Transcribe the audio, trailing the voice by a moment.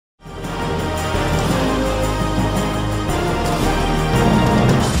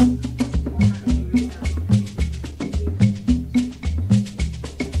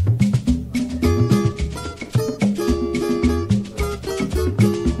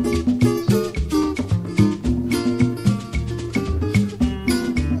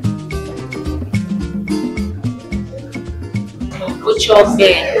shop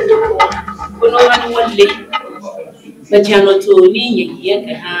there. Kuno wani wale. Bachano to ni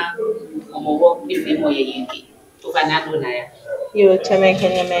yeke ha Homowo ife mo yeke. Tukanado na ya. Yo cheme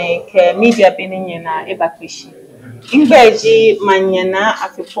media bini na ebakwishi. Ingbeji manyana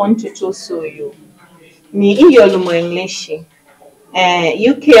afipon tutu soyo. Ni iyolu mo English.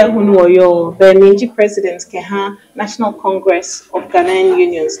 UK hunu yo Beninji president ke ha National Congress of Ghanaian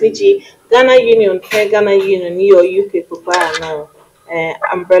Unions. Niji Ghana Union Ghana Union yo UK papa na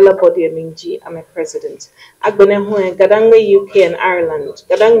umbrella body minji I'm a president. Agbene hu gadangwe UK and Ireland.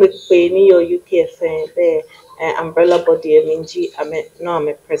 Gadangwe pe ni yo UK fe umbrella body minji I'm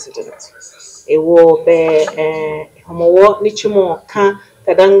a president. Ewo be Homowo nichumo ka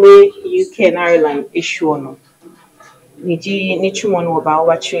gadangwe UK and Ireland issue no. Niji nichumo no ba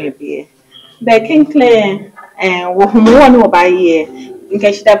watching be. Be kinkle wo Homowo no ba ye.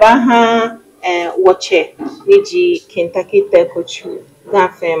 Nkashida ba ha wache niji Kentucky tekochu na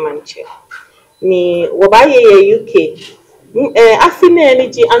manche ni wabaye ye UK afine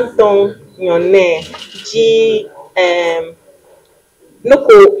niji Anton nyone ji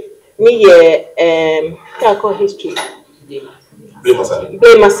noko ni ye kako history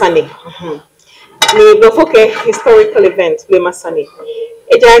Blame Masani ni dofoke historical event Blame Masani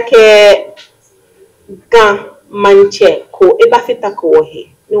ejake ga manche ko ebafita ko wohe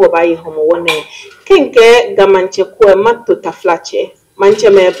ni wabaye Homowo ne kenke gamanche ko mato taflache manche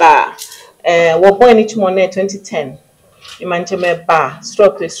meba wabo ni chumone 2010 ni manche meba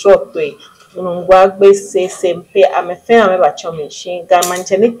stroke unungwa gbe sempe amefe ameba chomishi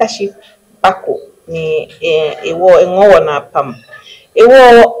gamanche ni tashi bako ni ewo enwo na pam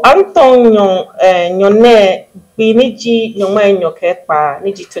ewo Anton nyone biniji nyoma enyoke pa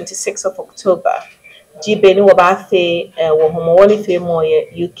niji 26 of October Jibeni wabafe wo Homowo ni fe mo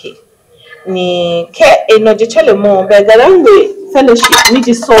ye UK ni ke enojichele mo be gadangwe fellowship ni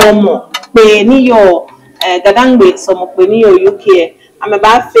ji somo pe ni yo gadangwe somo pe ni yo UK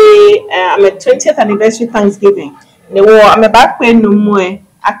amebafe am 20th anniversary Thanksgiving ni wo ameba pe no mo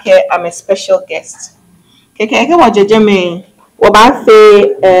ake am a special guest ke wajejeme wabafe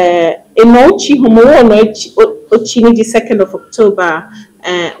enochi Homowo no ochi ni ji 2nd of October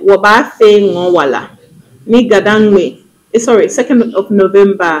wabafe ngowala ni gadangwe sorry 2nd of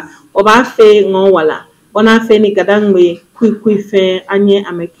November obafe ngowala onafe ni gadangwe kuife anye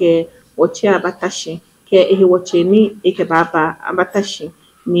ameke woche abatashi ke ehi woche ni eke baba abatashi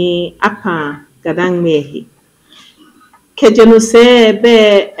ni apa gadangwe ehi ke jenuse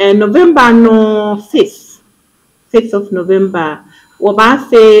be November no 5th of November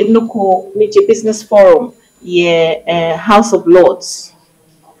obafe noko ni business forum ye House of Lords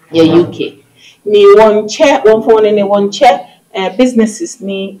ye UK ni one phone ni one chair businesses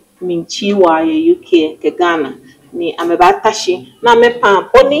ni minchiwa ye UK ke Ghana ni amebatashi na mepa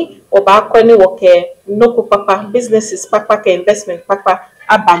poni oba kwani woke noko papa businesses papa ke investment papa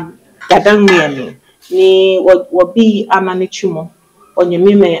abam gadangwe ni wobi ananichumo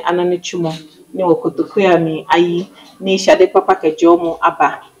onyemime ananichumo ni wokotokuya mi ayi ni shade papa ke jomo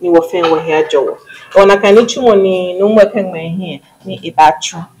aba ni wofen wo he ajowo ona kanichumo ni numwe pengme here ni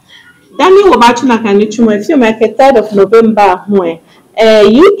ibachu Dani wabachu na kanichumo if you make 3rd of November hwe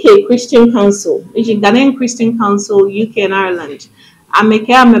UK Christian Council which is Ghanaian Christian Council UK and Ireland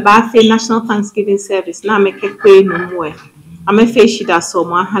amebafe National Thanksgiving Service na ameke kwe numwe amefe shida so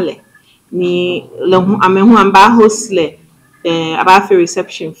mahale ni lehu amehu amba hostle abafe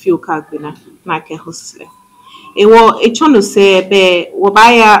reception feel kagbina na ke hostle ewo echono se be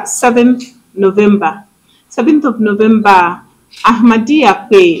wabaya 7th of November Ahmadiyya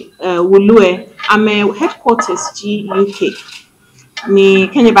pe wulue ame headquarters G UK ni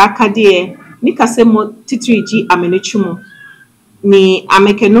Kenya ba kadie ni kasemo titri G amenichumo ni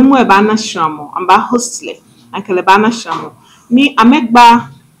amekenumu eba na shramo amba hostle akele ba na shramo ni amegba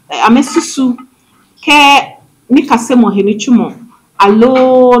amesusu ke ni kasemo henichumo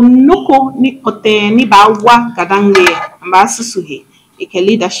alo noko ni kote ni ba wa gadangwe amba susu he ike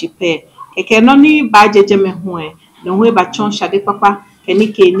leadership keke no ni ba jejeme hue no hwe ba chon shade papa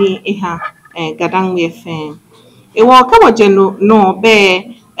kenike ni eha gadangwe fe ewo ka waje no be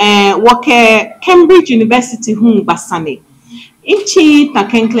woke Cambridge University hu basane inchi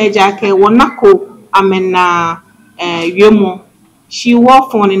takenkleja ke wonako amena yemo shi wo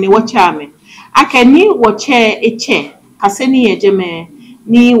phone ni wochame akeni woche eche kaseni yejeme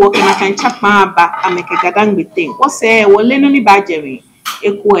ni woke na kanchapa ba ameke gadangwe thing wose wole no ni ba jeme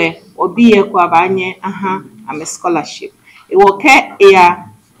ekwe obi ekwa banye aha ame scholarship ewoke ya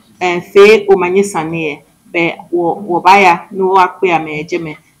fe omanyesane be wo baya no akwe ame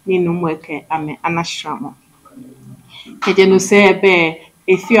ejeme ni numweke ame anashramo Kejenu se be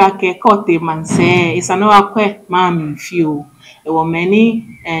if you are kekote man say it's an akwe mam few. It were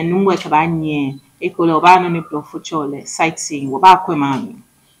many and numwe kabanye ekolobano ni blofuchole sightseeing wabakwe mami.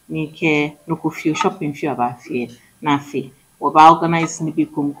 Ni ke no few shopping few about fear na fe. Waba organize ni bi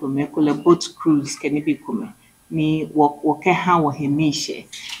kumkume kule boat cruise ke ni bi kume. Ni woke ha wo hemishe.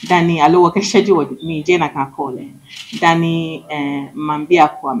 Dani alo woke schedule ni je na kakole. Dani mambia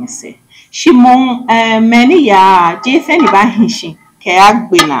kwa mese. Shimon many ya jefe ni bahishi ke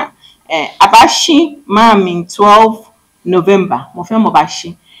agbena abashi mami 12 November mo fe mo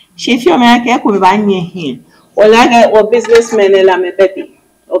bashi she fi o me ke ko me ba nye hin o la o businessman la me baby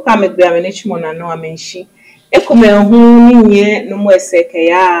o ka me gbe ame chimo na no amenshi e ko me hu ni nye no mo ese ke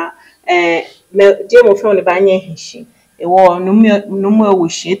ya me je mo fe o le ba nye hin shi e wo no mo wo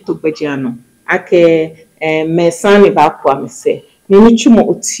shi to gbeje ano ake me san ni ba kwa me se ni chimo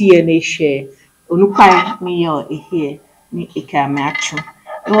otie na ehwe onukwai ni yo ehie ni ikame achu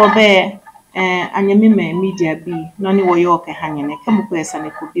wo be anyame me media bi no ni wo yo ke hanyene kemu ko esa ne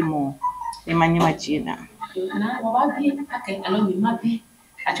ko bi mo e manyema jina na wo ba bi ake alo mi ma bi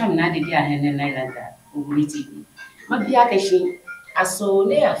acho na de dia hene na ilanda oguriti ma bi ake shi aso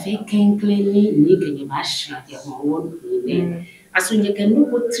le afi kenkle ni kenye ba sha ya mo won ni aso nye ke no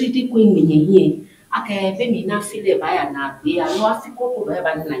ko 3D ko nyenye hie ake be mi na file ba ya na bi alo afi ko ko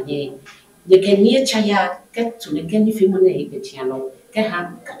ba na nye ye ke ni chaya ke tu ne ke ni fi mo na e ke chiano ke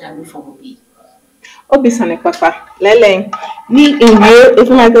ha kata mi fo bi obisane papa lele ni inwe if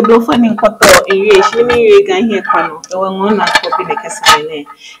like a blow for ni nkoto inwe shi ni inwe gan here kwano e wo ngona ko bi ne kesa ne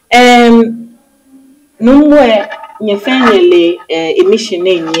numwe nye fenyele emission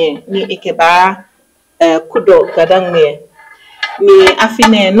nye ni ikeba kudo gadangme ni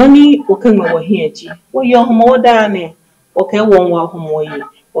afine no ni okanwe wo hieji wo yo homo da ne oke won wa homo yi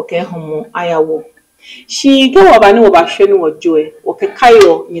oke homo ayawo shi ke wo ba ni wo ba hwe ni wo joe oke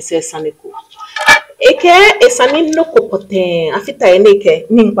kayo nyese saneko eke esani no kopoten afita eneke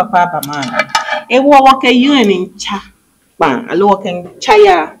nin papa ba man e wo woke yun ncha pa alo woke ncha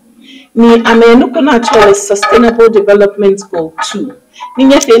ya ni amenu ko na cho sustainable development goal 2 ni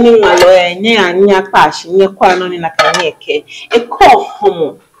nya fe ni ngalo enye anya pa shi nye kwa no ni na kanyeke eko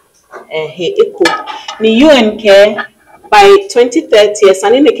homo eko ni UN ke by 2030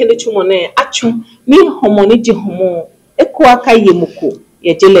 esani ne kende chumo ne achu ni homo ni ji homo eko aka yemuko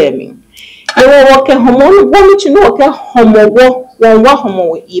ye jelemi ewo woke homo wo chi no woke homowo wonwa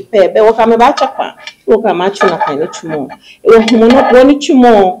homo ipe be woka me ba chapa woka ma chu na kan chumo ewo homo no woni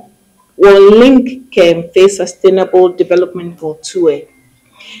chumo wo link can face sustainable development goal 2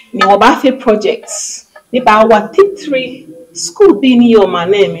 ni wo ba fe projects ni ba wa 3 school bi ni yo ma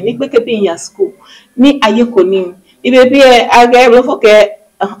na me ni gbeke bi ya school ni ayeko ni baby aga lo foke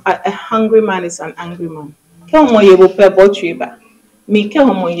a hungry man is an angry man ke homo ye bo pe bo ba mi ke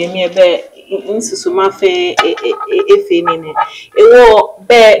homo ye mi ebe insusu ma fe efe nene ewo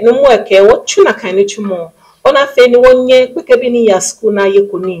be no mo eke wo tuna kan ni chumo ona fe ni wonye kweke bi ni ya school na ye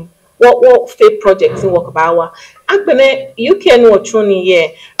koni wo fe projects in work bawa agbene UK no chuni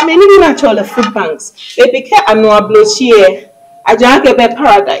ye me ni na chola food banks e be ke anu ablochi ye aja ke be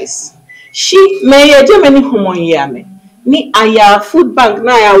paradise shi me ye je me ni homo ye ame ni aya food bank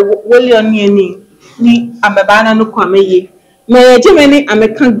na ya woli onye ni amebana no kwa me ye me jemeni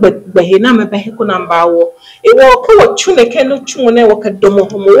amekan gbehe na mebehe ko namba wo ewo ko wo chune ke no chune wo ka domo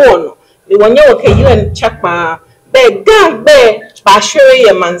homo wono ni wonye wo ka UN chakpa be ba hwere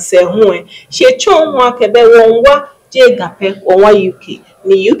ye manse ho she chon ho ka be wonwa je gape wonwa UK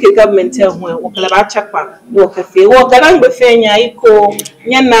ni UK government ho wo kala ba chakpa wo ka fe wo ga ngbe fe nya iko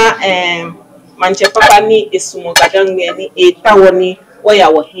nya na manche papa ni esumo gadangbe ni etawoni wo ya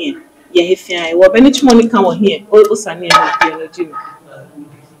wo he ye hefia wo beni chimoni kan wo here o sani na biology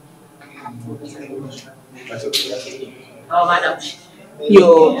madam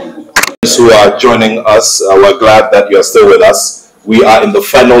who are joining us, we're glad that you're still with us. We are in the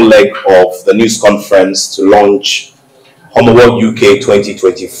final leg of the news conference to launch Homowo UK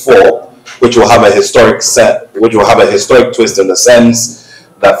 2024, which will have a historic twist in the sense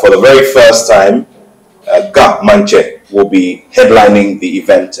that for the very first time, Ga Manche will be headlining the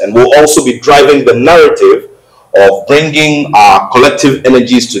event and will also be driving the narrative of bringing our collective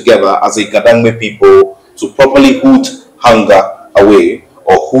energies together as a Gadangme people to properly hoot hunger away,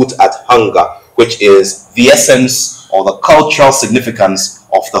 or hoot at hunger, which is the essence or the cultural significance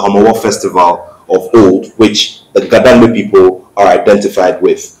of the Homowo festival of old, which the Gadangme people are identified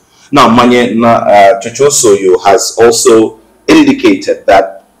with. Now, Manye Chochosoyo has also indicated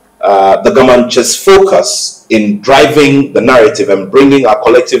that the Gamanche's focus in driving the narrative and bringing our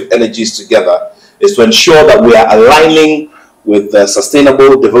collective energies together is to ensure that we are aligning with the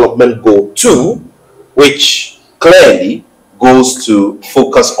Sustainable Development Goal 2, which clearly goes to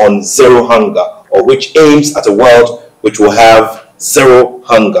focus on zero hunger, or which aims at a world which will have zero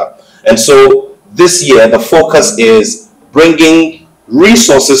hunger. And so this year, the focus is bringing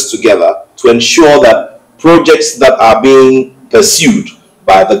resources together to ensure that projects that are being pursued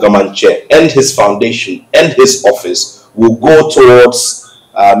by the government chair and his foundation and his office will go towards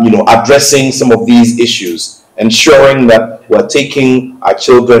addressing some of these issues, ensuring that we're taking our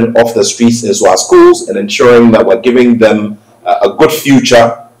children off the streets into our schools and ensuring that we're giving them a good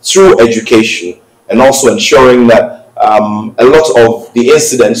future through education, and also ensuring that a lot of the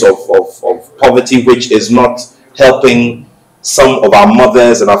incidents of poverty, which is not helping some of our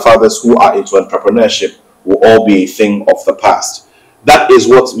mothers and our fathers who are into entrepreneurship, will all be a thing of the past. That is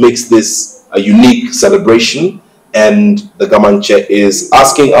what makes this a unique celebration, and the government chair is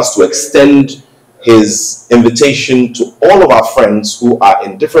asking us to extend his invitation to all of our friends who are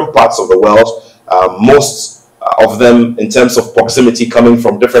in different parts of the world, most of them in terms of proximity coming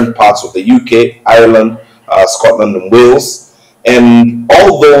from different parts of the UK, Ireland, Scotland and Wales, and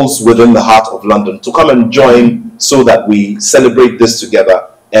all those within the heart of London to come and join so that we celebrate this together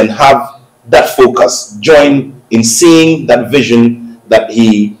and have that focus, join in seeing that vision that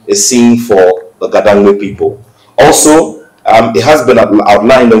he is seeing for the Gadangwe people. Also, it has been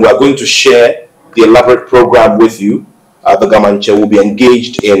outlined, and we are going to share the elaborate program with you. The government chair will be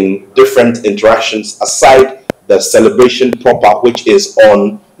engaged in different interactions aside the celebration proper, which is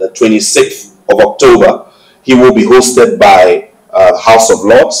on the 26th of October. He will be hosted by House of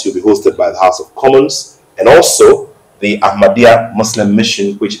Lords, he'll be hosted by the House of Commons, and also the Ahmadiyya Muslim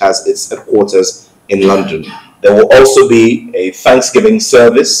Mission, which has its headquarters in London. There will also be a Thanksgiving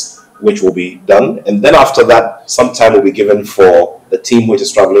service, which will be done, and then after that, some time will be given for the team which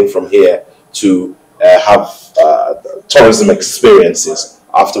is traveling from here to have tourism experiences,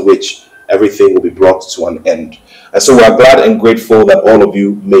 after which everything will be brought to an end. And so we are glad and grateful that all of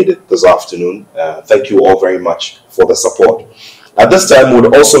you made it this afternoon. Thank you all very much for the support. At this time, we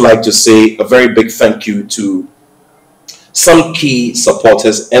would also like to say a very big thank you to some key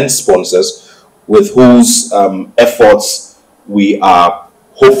supporters and sponsors with whose efforts we are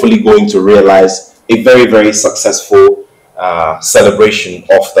hopefully going to realize a very, very successful celebration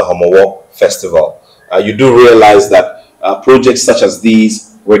of the Homowo Festival. You do realize that projects such as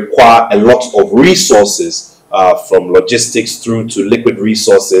these require a lot of resources, from logistics through to liquid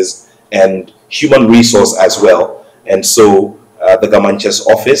resources and human resource as well. And so the Gamanches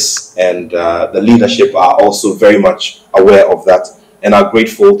office and the leadership are also very much aware of that and are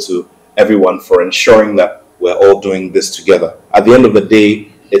grateful to everyone for ensuring that we're all doing this together. At the end of the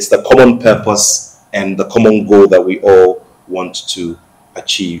day, it's the common purpose and the common goal that we all want to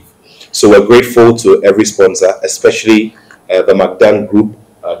achieve. So we're grateful to every sponsor, especially the Magdan Group,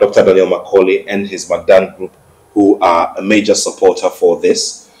 Dr. Daniel Macaulay and his Magdan Group, who are a major supporter for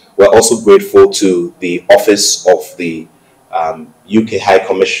this. We're also grateful to the Office of the UK High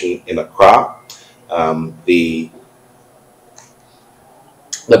Commission in Accra, the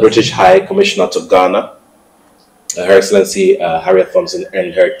British High Commissioner to Ghana, Her Excellency Harriet Thompson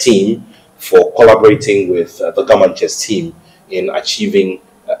and her team for collaborating with the Gamanches team in achieving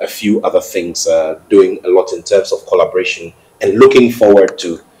a few other things, doing a lot in terms of collaboration and looking forward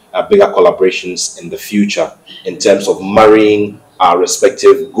to bigger collaborations in the future in terms of marrying our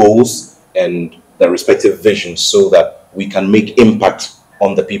respective goals and the respective visions so that we can make impact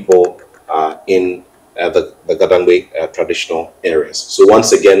on the people in the Gadangwe traditional areas. So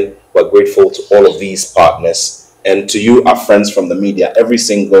once again, we're grateful to all of these partners and to you, our friends from the media, every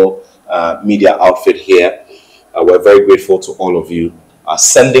single media outfit here. We're very grateful to all of you.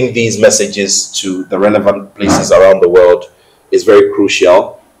 Sending these messages to the relevant places around the world is very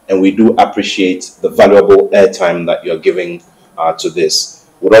crucial, and we do appreciate the valuable airtime that you're giving to this.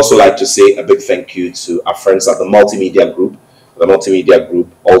 We'd also like to say a big thank you to our friends at the Multimedia Group. The Multimedia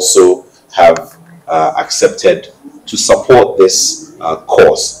Group also have accepted to support this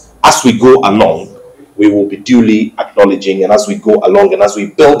cause. As we go along, we will be duly acknowledging, and as we go along and as we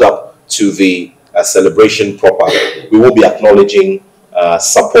build up to the celebration proper, we will be acknowledging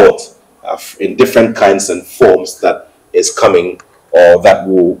support in different kinds and forms that is coming or that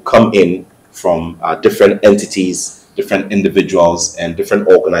will come in from different entities, different individuals and different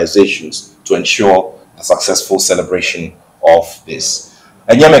organizations to ensure a successful celebration of this.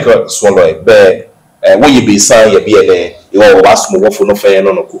 And Yameka swallow bear when you be sign your BNA, you all ask more for no fair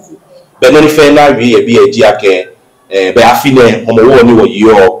no cuckoo. But no fair now be a diake, be affine, Homowo ni wo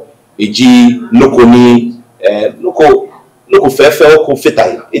yo, eji loconi, local fair ko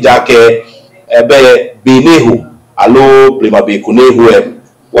fitai, ejake, ebe benehu alo blema be kunehu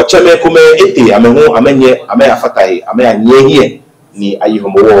wachame kume ete amehu amenye ame afatahi ame anyehie ni ayi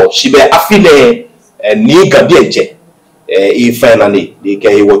Homowo shibe afine ni gadieje finally de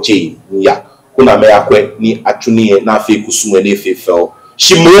ke woche ya kuna me akwe ni atuni na afi kusume na afi fel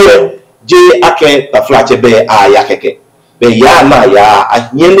shimwe je ake taflache be aya keke be ya na ya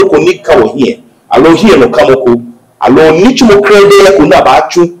anyelo ko ni kawo hie alo hie no kamoko alo ni chumo krede ko na ba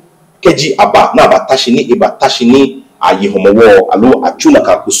achu keji aba na batashi ni ibatashi ni ayi Homowo alo achu na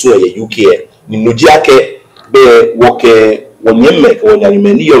ka kusume ya UK ni noji ake be woke wonyemme ko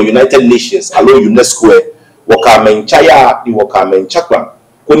nyanyime ni United Nations alo UNESCO waka menchaya ni waka menchakwa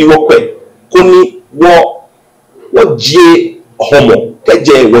koni wokwe koni wo jie homo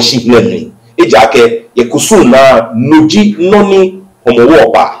keje wo shihleni ejake yekusu na noji noni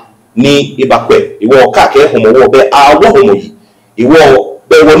Homowo ba ni ibakwe iwo ka ke Homowo be awo homo yi iwo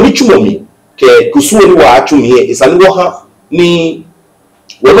be woni chumomi ke kusu ni wa achumi e isani wo ha ni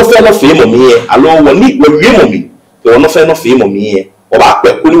wono fe no fe momi e alo woni wowie momi ke wono fe no fe momi e oba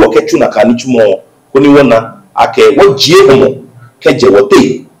kwe koni wo kechu na ka ni chumo koni wona ake wojie homo keje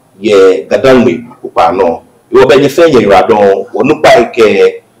wote ye gadanwe upano iwo benye fenye radon wonupa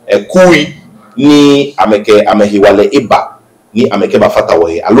ke kui ni ameke amehiwale iba ni ameke bafata wo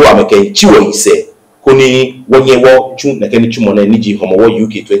alo ameke chiwo ise koni wonye wo chu na keni chumo na niji Homowo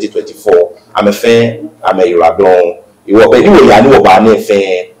UK 2024 amefe amehiradon iwo benye wo ya ni wo ba na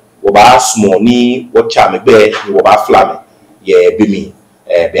fe wo ba sumo ni wo cha mebe ni wo ba flame ye bimi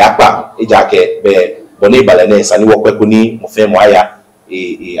be apa ejake be boni balene sani wokwe kuni mofe moaya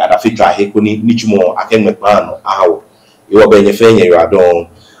adafitra he kuni nichumo akenwe pano ahawo iwo benye fenye radon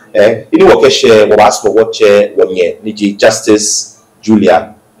ini wokeshe wabaspo woche wonye niji Justice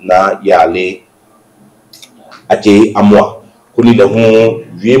Julia na yale aje amwa kuni le hu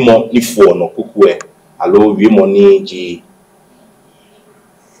wiemo ni fo no kukue alo wiemo ni ji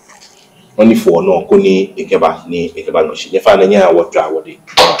oni fo no kuni ekeba no shi nefa na nya wotwa wodi.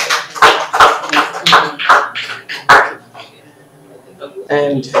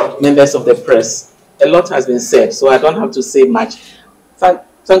 And members of the press, a lot has been said, so I don't have to say much. Thank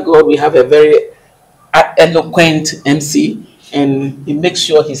God we have a very eloquent MC, and he makes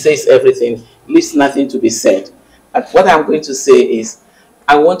sure he says everything, leaves nothing to be said. But what I'm going to say is,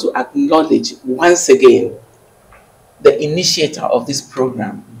 I want to acknowledge once again the initiator of this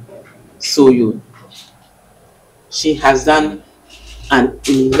program, Soyo. She has done an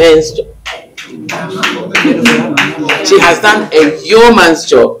immense job. She has done a yeoman's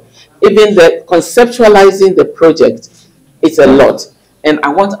job. Even the conceptualizing the project, it's a lot. And I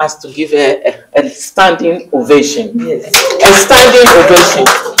want us to give her a standing ovation. Yes. A standing ovation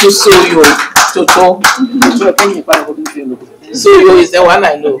to Soyo. Soyo is the one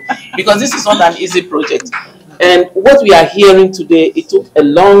I know. Because this is not an easy project. And what we are hearing today, it took a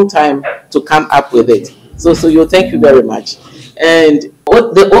long time to come up with it. So Soyo, thank you very much. And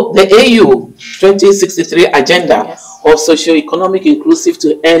the AU 2063 agenda, yes, of socio-economic inclusive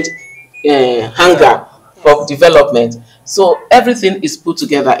to end hunger of development. So everything is put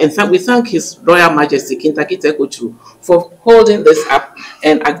together. In fact, we thank His Royal Majesty Kintakite Kochu for holding this up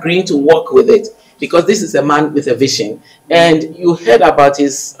and agreeing to work with it, because this is a man with a vision. And you heard about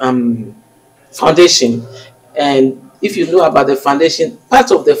his foundation. And if you know about the foundation,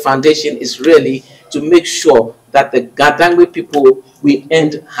 part of the foundation is really to make sure that the Gadangwe people, we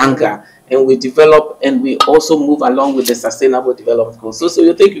end hunger and we develop and we also move along with the sustainable development goals. So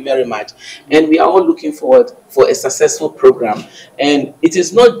thank you very much. And we are all looking forward for a successful program. And it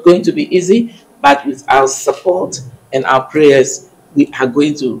is not going to be easy, but with our support and our prayers, we are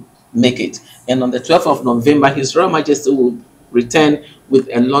going to make it. And on the 12th of November, His Royal Majesty will return with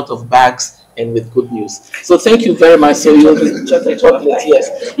a lot of bags and with good news. So thank you very much. So you'll the chocolate,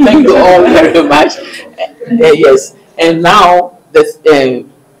 yes. Thank you all very much. Yes. And now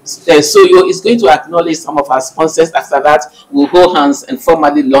Soyo is going to acknowledge some of our sponsors. After that, we'll hold hands and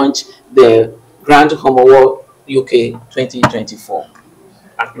formally launch the Grand Homowo UK 2024.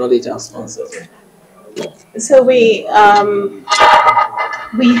 Acknowledge our sponsors. So we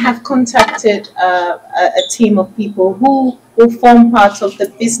have contacted a team of people who will form part of the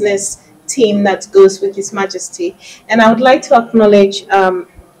business team that goes with His Majesty. And I would like to acknowledge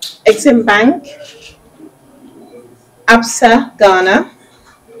Exim Bank, ABSA Ghana,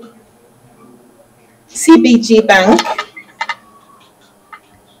 CBG Bank,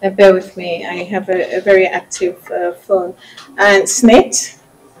 bear with me, I have a very active phone, and SNIT,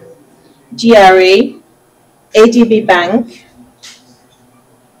 GRA, ADB Bank,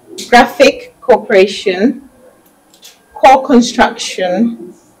 Graphic Corporation, Core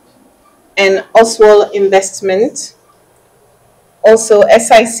Construction, and Oswald Investment, also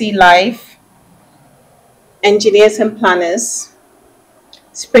SIC Life, Engineers and Planners,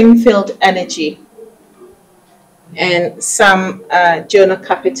 Springfield Energy, and some Jonah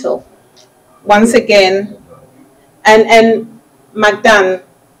Capital. Once again, and McDan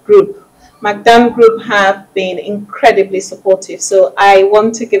Group. McDan Group have been incredibly supportive, so I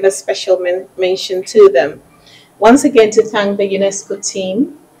want to give a special mention to them. Once again, to thank the UNESCO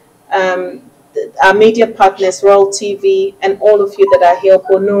team, our media partners, Royal TV, and all of you that are here,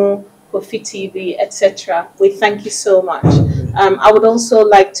 Bono, Kofi TV, etc. We thank you so much. I would also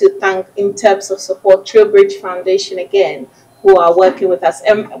like to thank, in terms of support, Trowbridge Foundation again, who are working with us.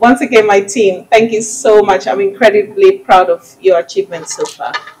 And once again, my team, thank you so much. I'm incredibly proud of your achievements so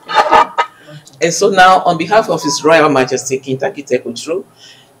far. And so now, on behalf of His Royal Majesty King Takite Kutru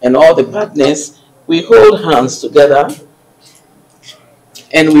and all the partners, we hold hands together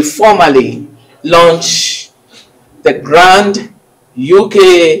and we formally launch the Grand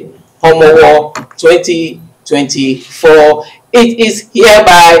UK Homowo 2024. It is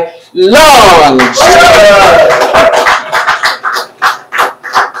hereby launched.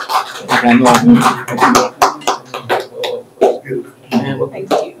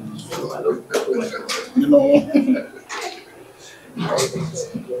 Thank you.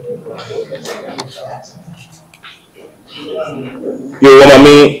 Your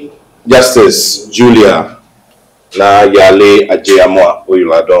Mami Justice Julia na yale ajeyamwa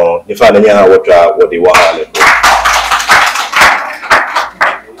oyuladon ifa nanya ha watra wodi wahale.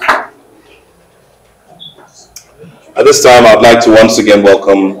 At this time, I'd like to once again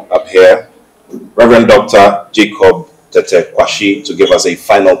welcome up here Reverend Dr. Jacob Tete Kwashi to give us a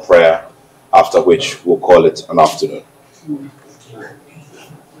final prayer, after which we'll call it an afternoon.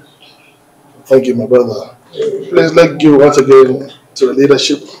 Thank you, my brother. Please let's give once again to the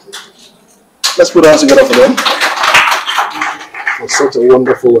leadership. Let's put our hands together for them for such a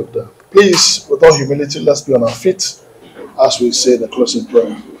wonderful work done. Please, with all humility, let's be on our feet as we say the closing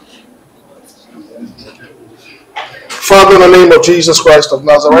prayer. Father, in the name of Jesus Christ of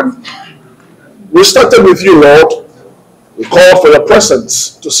Nazareth, we started with you, Lord. We called for your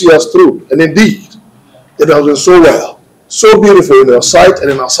presence to see us through. And indeed, it has been so well, so beautiful in your sight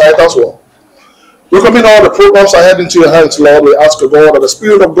and in our sight as well. We commit all the programs ahead into your hands, Lord. We ask, O God, that the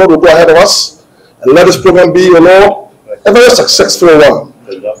Spirit of God will go ahead of us and let this program be, O Lord, a very successful one.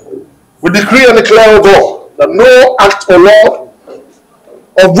 We decree and declare, O God, that no act, O Lord,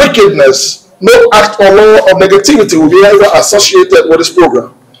 of wickedness, no act, O Lord, of negativity will be ever associated with this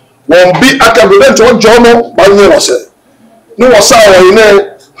program. Won't be academic to John by no say. No was sour in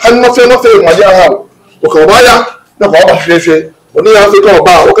there, had nothing, my dear how. Okobaya, no Baba Fefe, when you have to go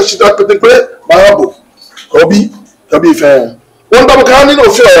about, what she got to the great, Bahabu, Kobi, Kabi fair. One double candy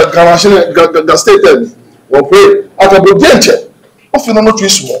of fear, Gamashin, Gastated, or pray, at a budget, often not too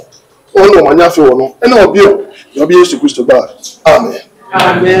small. Oh no, my nephew, and no bill, you'll be used to Christo God. Amen.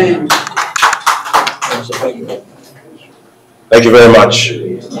 Amen. Thank you very much.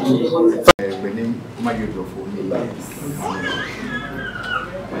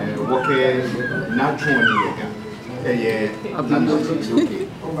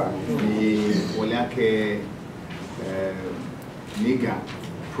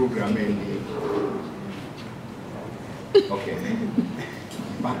 Okay.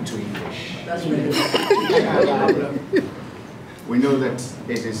 Back to English. That's right. We know that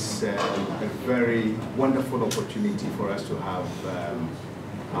it is a very wonderful opportunity for us to have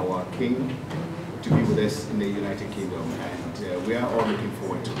our King to be with us in the United Kingdom, and we are all looking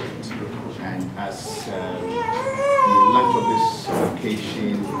forward to it. And as the launch of this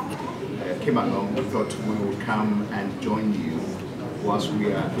occasion came along, we thought we would come and join you whilst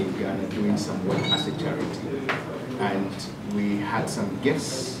we are in Ghana doing some work as a charity. And we had some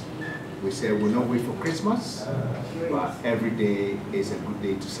gifts. We said we'll not wait for Christmas, but every day is a good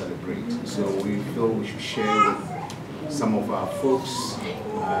day to celebrate. So we feel we should share with some of our folks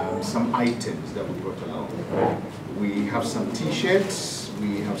some items that we brought along. We have some t-shirts,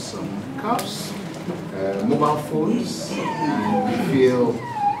 we have some cups, mobile phones, and we feel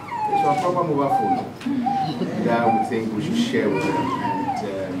it's our proper mobile phone that we think we should share with them.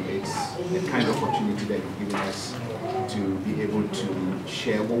 And it's the kind of opportunity that you've given us to be able to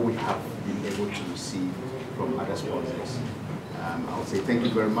share what we have been able to receive from other sponsors. I would say thank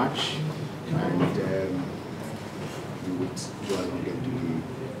you very much, and we would go along and do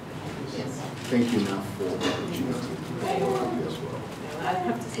the thank you now for the opportunity as well. I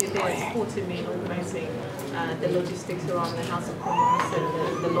have to say they are supporting me in organizing the logistics around the House of Commons and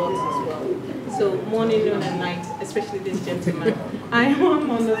the lot as well. So morning, noon, and night, especially this gentleman, I am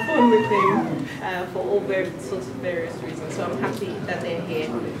on the phone with him for all sorts of various reasons. So I'm happy that they're here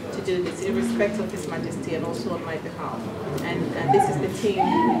to do this in respect of His Majesty and also on my behalf. And this is the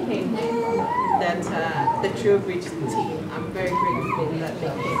team that the Trowbridge team. I'm very grateful that they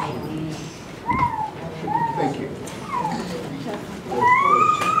came. Thank you.